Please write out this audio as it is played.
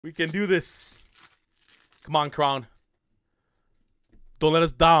We can do this. Come on, Crown. Don't let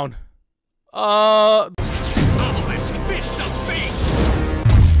us down. Obelisk, fist of fate!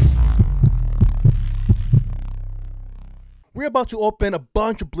 We're about to open a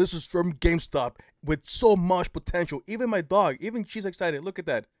bunch of blisters from GameStop with so much potential. Even my dog, even she's excited. Look at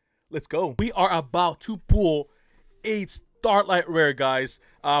that. Let's go. We are about to pull a Starlight Rare, guys,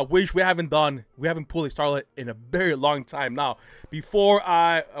 which we haven't pulled a Starlight in a very long time. Now, before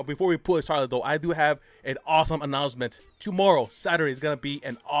we pull a Starlight though, I do have an awesome announcement. Tomorrow, Saturday, is gonna be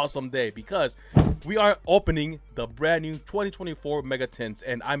an awesome day because we are opening the brand new 2024 Megatins,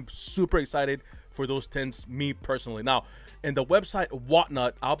 and I'm super excited for those tins, me personally. Now, in the website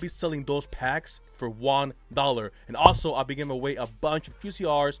Whatnot, I'll be selling those packs for $1, and also I'll be giving away a bunch of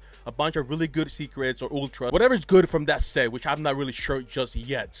QCRs, a bunch of really good secrets or ultras, whatever's good from that set, which I'm not really sure just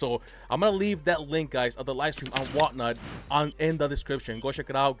yet. So I'm gonna leave that link, guys, of the live stream on Whatnot in the description. Go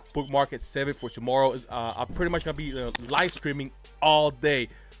check it out, bookmark it, save it for tomorrow. I'm pretty much gonna be live streaming all day,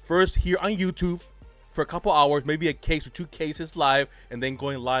 first here on YouTube for a couple hours, maybe a case or 2 cases live, and then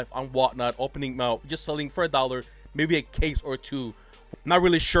going live on Whatnot, opening out, just selling for $1, maybe a case or 2. Not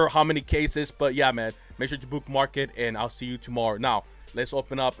really sure how many cases, but yeah, man, make sure to bookmark it, and I'll see you tomorrow. Now, let's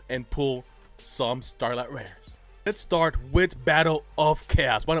open up and pull some Starlight Rares. Let's start with Battle of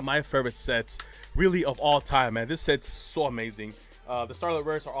Chaos, one of my favorite sets, really, of all time, man. This set's so amazing. The Starlight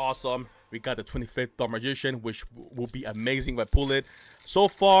Rares are awesome. We got the 25th Dark Magician, which will be amazing if I pull it. So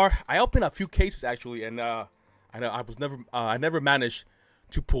far, I opened a few cases actually, and I never managed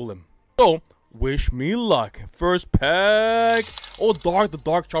to pull him. So wish me luck. First pack. Oh, the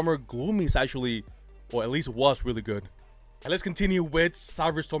Dark Charmer Gloomy is actually, or at least was, really good. And let's continue with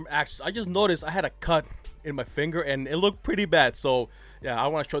Cyberstorm Axis. I just noticed I had a cut in my finger, and it looked pretty bad. So yeah, I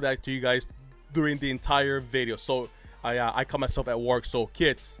want to show that to you guys during the entire video. So I caught myself at work. So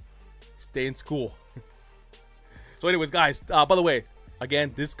kids, stay in school. So anyways, guys, by the way,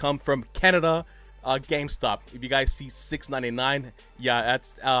 again, this comes from Canada, GameStop. If you guys see $6.99, yeah,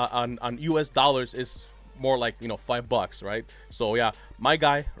 that's on US dollars is more like, you know, $5, right? So yeah, my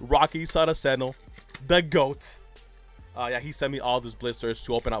guy Rocky Saraceno, the GOAT, yeah, he sent me all those blisters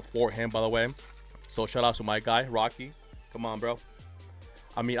to open up for him, by the way. So shout out to my guy Rocky. Come on, bro.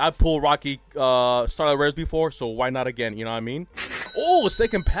 I mean, I pulled Rocky Starlight Rares before, so why not again? You know what I mean? Oh,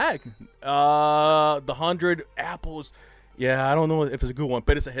 second pack. The 100 apples. Yeah, I don't know if it's a good one,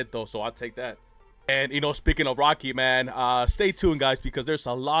 but it's a hit though, so I'll take that. And you know, speaking of Rocky, man, stay tuned, guys, because there's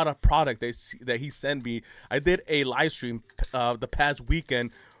a lot of product that he sent me. I did a live stream the past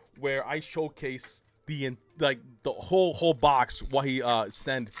weekend where I showcased the whole box what he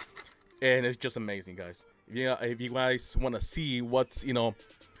sent, and it's just amazing, guys. If you guys want to see what's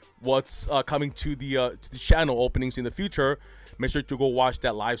coming to the channel openings in the future, make sure to go watch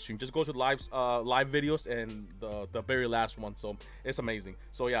that live stream. Just go to the live videos and the very last one. So it's amazing.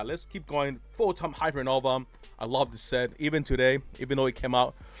 So yeah, let's keep going. Photon Hypernova. I love this set. Even today, even though it came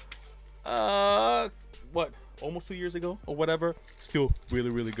out what, almost 2 years ago or whatever, still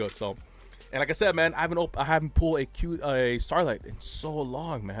really good. So, and like I said, man, I haven't pulled a Starlight in so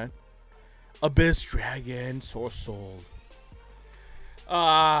long, man. Abyss Dragon, Source Soul.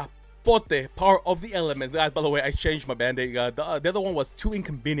 Pote, Power of the Elements. Guys, by the way, I changed my band-aid. The other one was too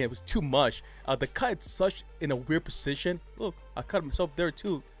inconvenient. It was too much. The cut is such in a weird position. Look, I cut myself there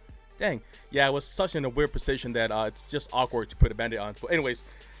too. Dang. Yeah, it was such in a weird position that it's just awkward to put a band-aid on. But anyways,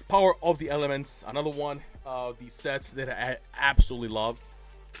 Power of the Elements. Another one of these sets that I absolutely love.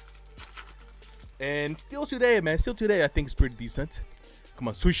 And still today, man. Still today, I think it's pretty decent. Come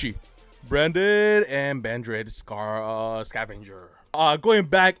on, Sushi. Branded and Bandred Scavenger. Going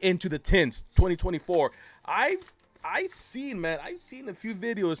back into the tints, 2024. I've seen a few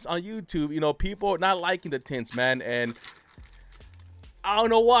videos on YouTube, you know, people not liking the tints, man, and I don't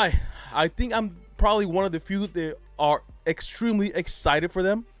know why. I think I'm probably one of the few that are extremely excited for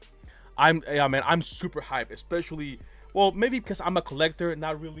them. I'm super hyped, especially, well, maybe because I'm a collector,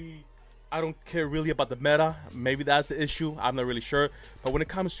 not really. I don't care really about the meta. Maybe that's the issue. I'm not really sure. But when it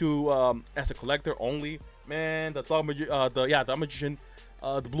comes to as a collector only, man, the Dark Magician,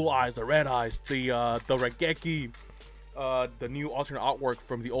 the Blue Eyes, the Red Eyes, the Regeki, the new alternate artwork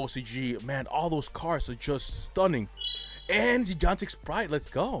from the OCG, man, all those cards are just stunning. And Gigantic Sprite, let's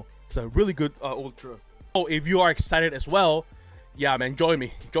go. It's a really good ultra. Oh, if you are excited as well, yeah, man,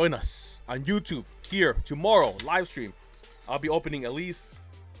 join us on YouTube here tomorrow, live stream. I'll be opening at least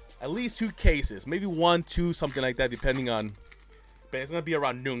 2 cases, maybe 1, 2, something like that, depending on. But it's gonna be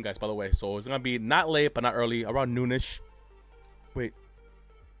around noon, guys, by the way. So it's gonna be not late but not early, around noonish. Wait,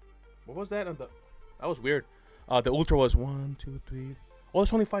 what was that? That was weird. The ultra was 1, 2, 3. Oh,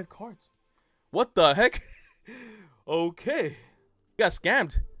 there's only 5 cards. What the heck? Okay. Got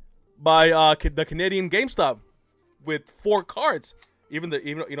scammed by the Canadian GameStop with 4 cards. Even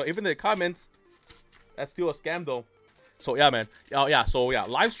the comments, that's still a scam though. So yeah, man.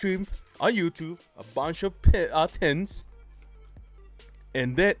 Live stream on YouTube, a bunch of tins,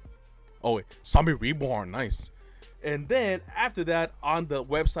 and then Zombie Reborn, nice. And then after that, on the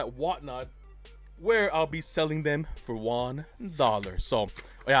website Whatnot, where I'll be selling them for $1. So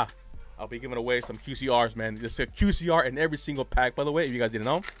yeah, I'll be giving away some QCRs, man. There's a QCR in every single pack, by the way, if you guys didn't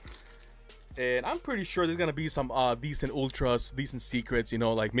know. And I'm pretty sure there's gonna be some decent ultras, decent secrets, you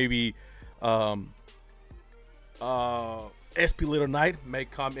know, like maybe SP Little Knight may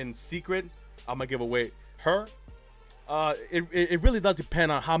come in secret. I'm gonna give away her. It really does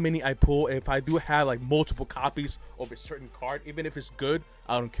depend on how many I pull. If I do have like multiple copies of a certain card, even if it's good,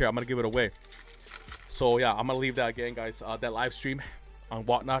 I don't care, I'm gonna give it away. So yeah, I'm gonna leave that again, guys, that live stream on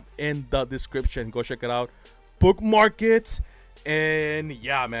Whatnot in the description. Go check it out, bookmark it, and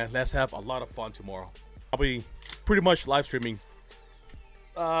yeah, man, let's have a lot of fun tomorrow. I'll be pretty much live streaming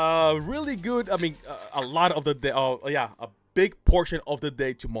really good. I mean, a lot of the day. Yeah, a big portion of the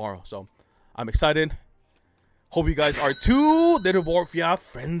day tomorrow. So I'm excited. Hope you guys are too. Little Warfare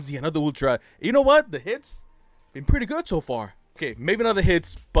Frenzy, another ultra. You know what? The hits been pretty good so far. Okay, maybe not the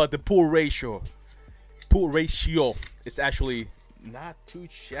hits, but the pull ratio is actually not too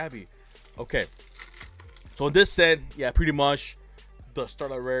shabby. Okay, so in this set, yeah, pretty much the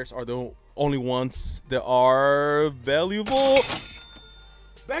Starlight Rares are the only ones that are valuable.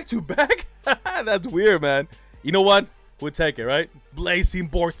 Back to back? That's weird, man. You know what? We'll take it, right? Blazing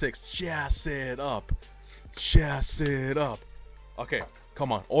Vortex. Jazz it up. Jazz it up. Okay,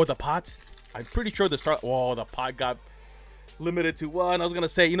 come on. Oh, the pots. I'm pretty sure the pot got limited to 1. I was gonna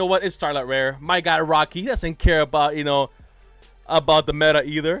say, you know what? It's Starlight Rare. My guy Rocky, he doesn't care about, you know, about the meta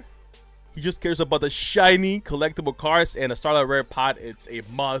either. He just cares about the shiny collectible cards, and a Starlight Rare pot, it's a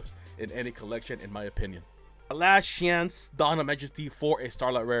must in any collection, in my opinion. Last chance, Dawn of Majesty for a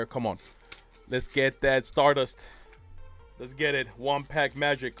Starlight Rare. Come on. Let's get that Stardust. Let's get it. 1 pack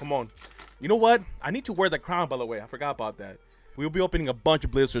magic. Come on. You know what? I need to wear the crown, by the way. I forgot about that. We'll be opening a bunch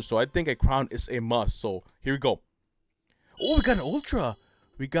of blisters, so I think a crown is a must. So here we go. Oh, we got an ultra.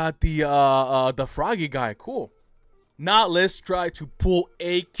 We got the froggy guy. Cool. Now let's try to pull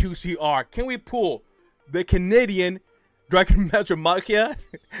a QCR. Can we pull the Canadian Dragon Master Machia?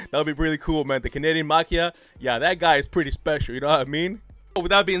 That would be really cool, man. The Canadian Machia. Yeah, that guy is pretty special. You know what I mean? So with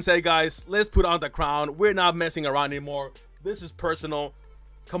that being said, guys, let's put on the crown. We're not messing around anymore. This is personal.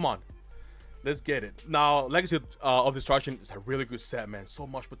 Come on. Let's get it. Now, Legacy of Destruction is a really good set, man. So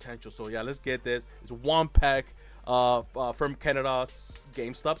much potential. So yeah, let's get this. It's 1 pack from Canada's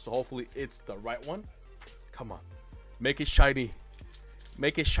GameStop. So hopefully it's the right one. Come on. Make it shiny.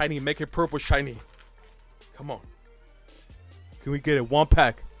 Make it shiny. Make it purple shiny. Come on. Can we get it? 1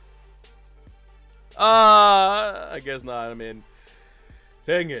 pack. I guess not. I mean,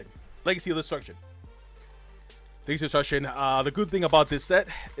 dang it. Legacy of Destruction. Legacy of Destruction. The good thing about this set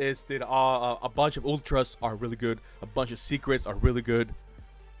is that a bunch of ultras are really good. A bunch of secrets are really good.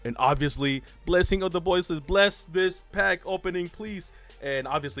 And obviously, Blessing of the Boys says, bless this pack opening, please. And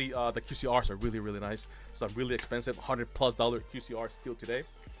obviously, the QCRs are really, really nice. Some really expensive, $100+ QCRs still today.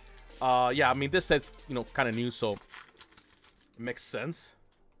 Yeah, I mean, this set's, you know, kind of new, so it makes sense.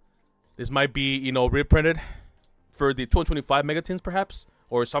 This might be, you know, reprinted for the 2025 Megatins, perhaps,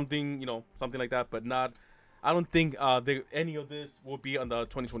 or something, you know, something like that. But not, I don't think any of this will be on the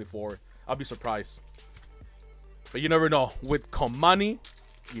 2024. I'll be surprised. But you never know. With Komani,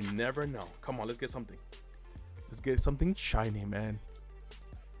 you never know. Come on, let's get something. Let's get something shiny, man.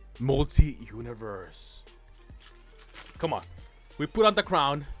 Multi-universe. Come on. We put on the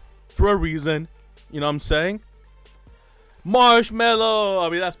crown for a reason. You know what I'm saying? Marshmallow. I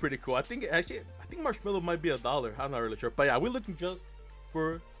mean, that's pretty cool. I think Marshmallow might be $1. I'm not really sure. But yeah, we're looking just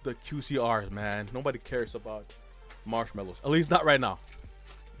for the QCRs, man. Nobody cares about marshmallows. At least not right now.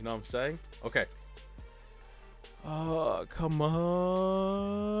 You know what I'm saying? Okay. Come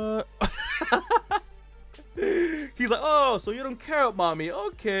on. He's like, oh, so you don't care about mommy.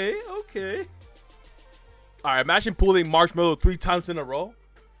 Okay, okay. All right, imagine pulling Marshmallow 3 times in a row.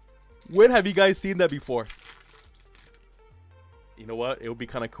 When have you guys seen that before? You know what? It would be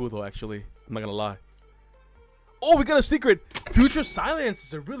kind of cool, though, actually. I'm not going to lie. Oh, we got a secret. Future Silence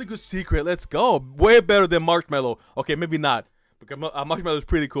is a really good secret. Let's go. Way better than Marshmallow. Okay, maybe not. Because Marshmallow is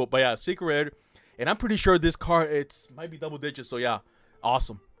pretty cool. But yeah, secret. And I'm pretty sure this card, might be double digits. So yeah,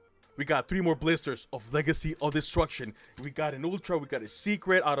 awesome. We got 3 more blisters of Legacy of Destruction. We got an Ultra, we got a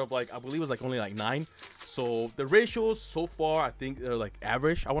Secret out of like, I believe it was like only like 9. So the ratios so far, I think they're like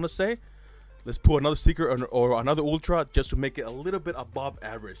average, I want to say. Let's pull another Secret or another Ultra just to make it a little bit above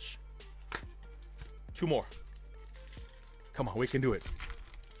average. 2 more. Come on, we can do it.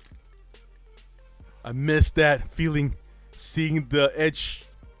 I miss that feeling, seeing the edge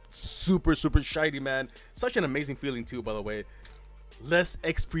super shiny, man. Such an amazing feeling too, by the way. Let's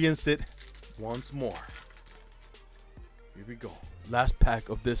experience it once more. Here we go. Last pack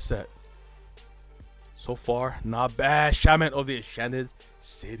of this set. So far, not bad. Shaman of the Enchanted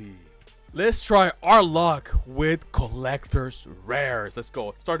City. Let's try our luck with collector's rares. Let's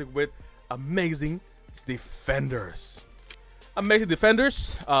go. Starting with Amazing Defenders. Amazing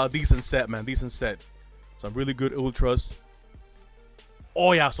Defenders. Decent set, man. Decent set. Some really good ultras.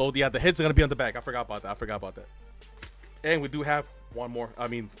 Oh yeah, so yeah, the hits are gonna be on the back. I forgot about that. And we do have one more. I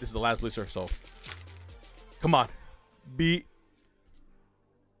mean, this is the last blister, so come on.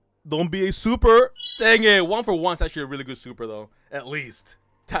 Don't be a super. Dang it. 1 for 1's actually a really good super though. At least.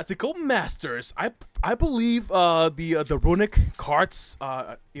 Tactical Masters. I believe the runic cards,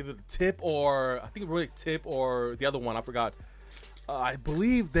 either the tip or I think runic tip or the other one, I forgot. I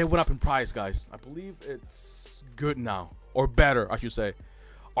believe they went up in price, guys. I believe it's good now, or better, I should say.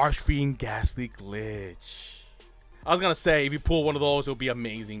 Archfiend Ghastly Glitch. I was gonna say if you pull one of those, it'll be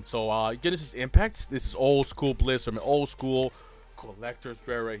amazing. So Genesis Impact. This is old school Blister, old school collector's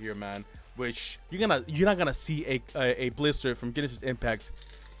rare right here, man. Which you're not gonna see a blister from Genesis Impact.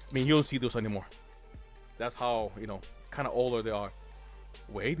 I mean, you don't see those anymore. That's how, you know, kind of older they are.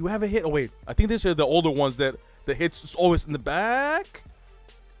 Wait, do we have a hit? Oh wait, I think these are the older ones that the hits is always in the back.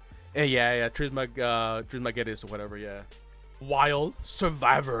 And yeah, Megatins or whatever. Yeah, Wild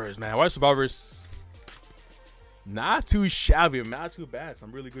Survivors, man. Wild Survivors, not too shabby, not too bad.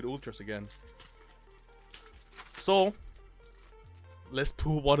 Some really good ultras again. So let's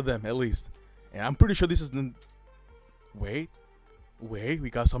pull one of them at least. And I'm pretty sure this is the... Wait, we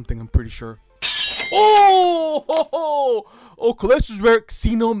got something, I'm pretty sure. Oh, collector's rare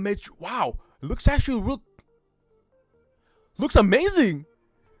Xeno Mitch. Wow, it looks actually real. Looks amazing.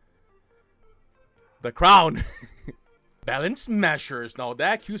 The crown. Balance Smashers. Now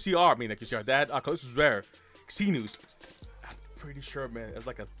that QCR, I mean, that collector's rare Xenos. I'm pretty sure, man, it's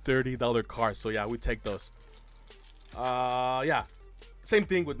like a $30 card. So yeah, we take those. Yeah. Same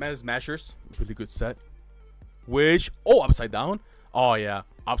thing with Balance Smashers. Really good set. Which, oh, upside down. Oh yeah,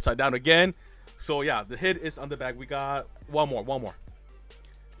 upside down again. So yeah, the hit is on the back. We got one more.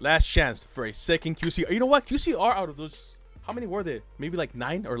 Last chance for a second QCR. You know what? QCR out of those, how many were there? Maybe like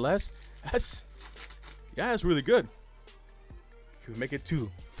 9 or less. That's really good. Can we make it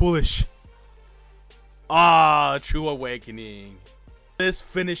 2? Foolish. True Awakening. Let's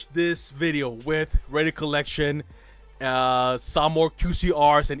finish this video with Ready Collection, some more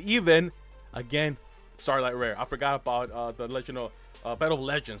QCRs, and even again Starlight Rare. I forgot about the Legend of Battle of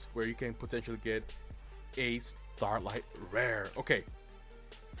Legends, where you can potentially get a Starlight Rare. Okay,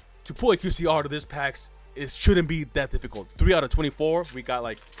 to pull a QCR out of this packs, it shouldn't be that difficult. 3 out of 24. We got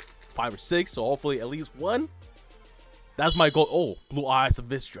like 5 or 6, so hopefully at least 1. That's my goal. Oh, Blue Eyes of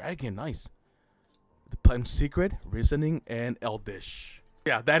this Dragon, nice. The Platinum Secret, Reasoning, and Eldish.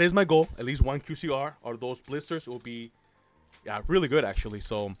 Yeah, that is my goal. At least 1 QCR out of those blisters. It will be, yeah, really good actually.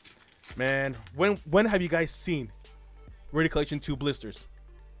 So, man, when have you guys seen Ready Collection 2 blisters?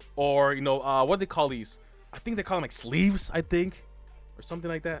 Or, you know, what do they call these? I think they call them like sleeves, I think, or something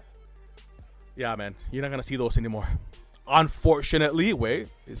like that. Yeah, man, you're not gonna see those anymore, unfortunately. Wait,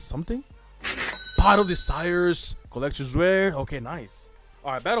 is something? Pot of Desires, collector's rare. Okay, nice.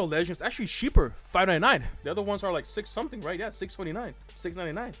 All right, Battle of Legends actually cheaper, $5.99. The other ones are like 6 something, right? Yeah, $6.29,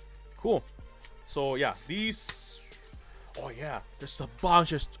 $6.99. Cool. So yeah, these. Oh yeah, there's a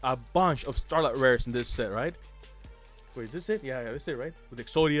bunch of Starlight rares in this set, right? Wait, is this it? Yeah, this is it, right? With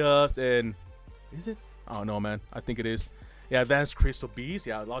Exodias and is it? I don't know, man. I think it is. Yeah, Advanced Crystal Beast.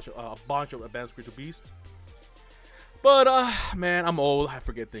 Yeah, a bunch of Advanced Crystal Beast. But man, I'm old. I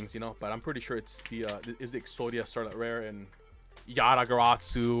forget things, you know. But I'm pretty sure it's the Exodia Starlight Rare and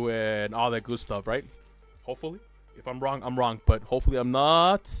Yaragaratsu and all that good stuff, right? Hopefully. If I'm wrong, I'm wrong. But hopefully I'm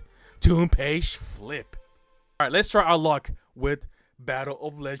not. Toon Page Flip. All right, let's try our luck with Battle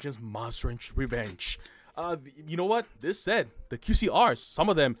of Legends Monster Ranch Revenge. You know what? This set, the QCRs, some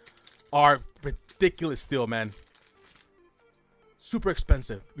of them are ridiculous still, man. Super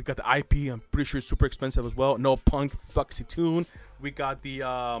expensive. We got the IP. I'm pretty sure it's super expensive as well. No Punk, Foxy Toon. We got the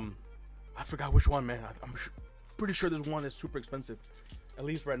I forgot which one, man. I'm pretty sure there's one that's super expensive, at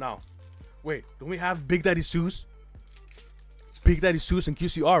least right now. Wait, don't we have Big Daddy Seuss? Big Daddy Seuss and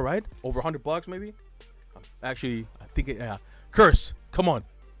QCR, right? Over $100 maybe. Actually, I think it. Yeah. Curse. Come on.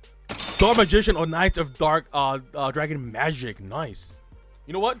 Dark Magician or Knights of Dark Dragon Magic. Nice.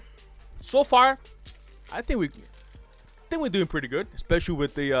 You know what? So far, I think we're doing pretty good, especially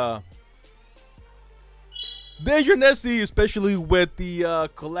with the Danger Nessie, especially with the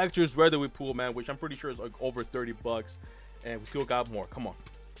collector's rare that we pull, man, which I'm pretty sure is like over $30, and we still got more. Come on.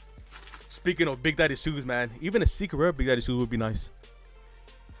 Speaking of Big Daddy Seuss, man, even a secret rare Big Daddy Seuss would be nice.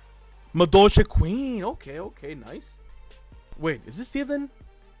 Madolche Queen. Okay, nice. Wait, is this even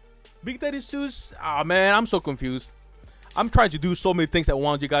Big Daddy Seuss? Ah, man, I'm so confused. I'm trying to do so many things at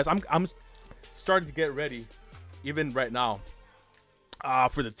once, you guys. I'm starting to get ready, even right now,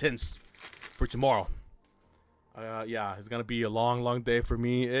 for the tints for tomorrow. Yeah, it's gonna be a long day for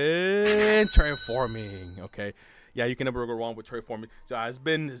me in terraforming. Okay, yeah, you can never go wrong with terraforming. So it's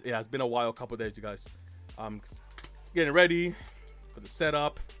been a while, a couple days, you guys. Getting ready for the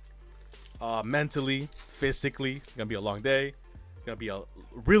setup, mentally, physically. It's gonna be a long day. It's gonna be a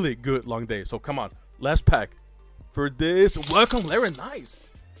really good long day. So come on, last pack for this. Welcome, Larry. Nice.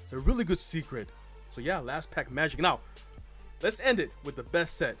 It's a really good secret. So yeah, last pack magic. Now, let's end it with the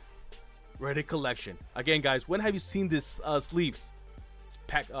best set. Reddit collection. Again, guys, when have you seen this sleeves?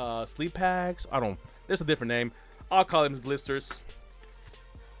 Sleeve packs? I don't. There's a different name. I'll call them blisters.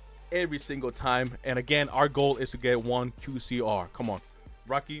 Every single time. And again, our goal is to get 1 QCR. Come on,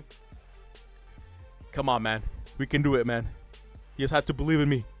 Rocky. Come on, man. We can do it, man. You just have to believe in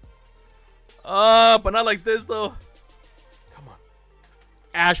me. But not like this though. Come on.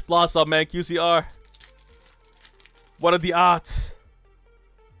 Ash Blossom, man. QCR. What are the odds?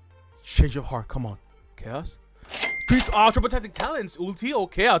 Change of heart. Come on. Chaos. Triple Tactic Talents. Ulti.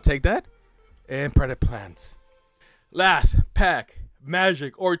 Okay, I'll take that. And Predator Plants. Last pack.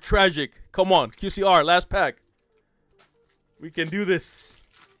 Magic or tragic. Come on. QCR. Last pack. We can do this.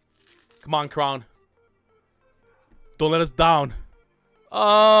 Come on, Crown. Don't let us down.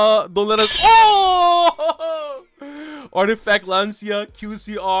 Don't let us. Oh! Artifact Lancia.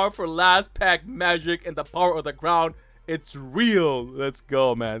 QCR for last pack. Magic and the power of the crown. It's real. Let's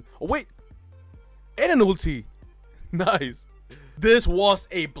go, man. Oh, wait. And an ulti. Nice. This was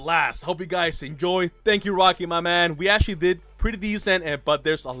a blast. Hope you guys enjoy. Thank you, Rocky, my man. We actually did pretty decent, but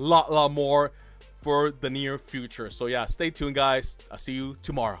there's a lot more for the near future. So, yeah, stay tuned, guys. I'll see you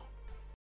tomorrow.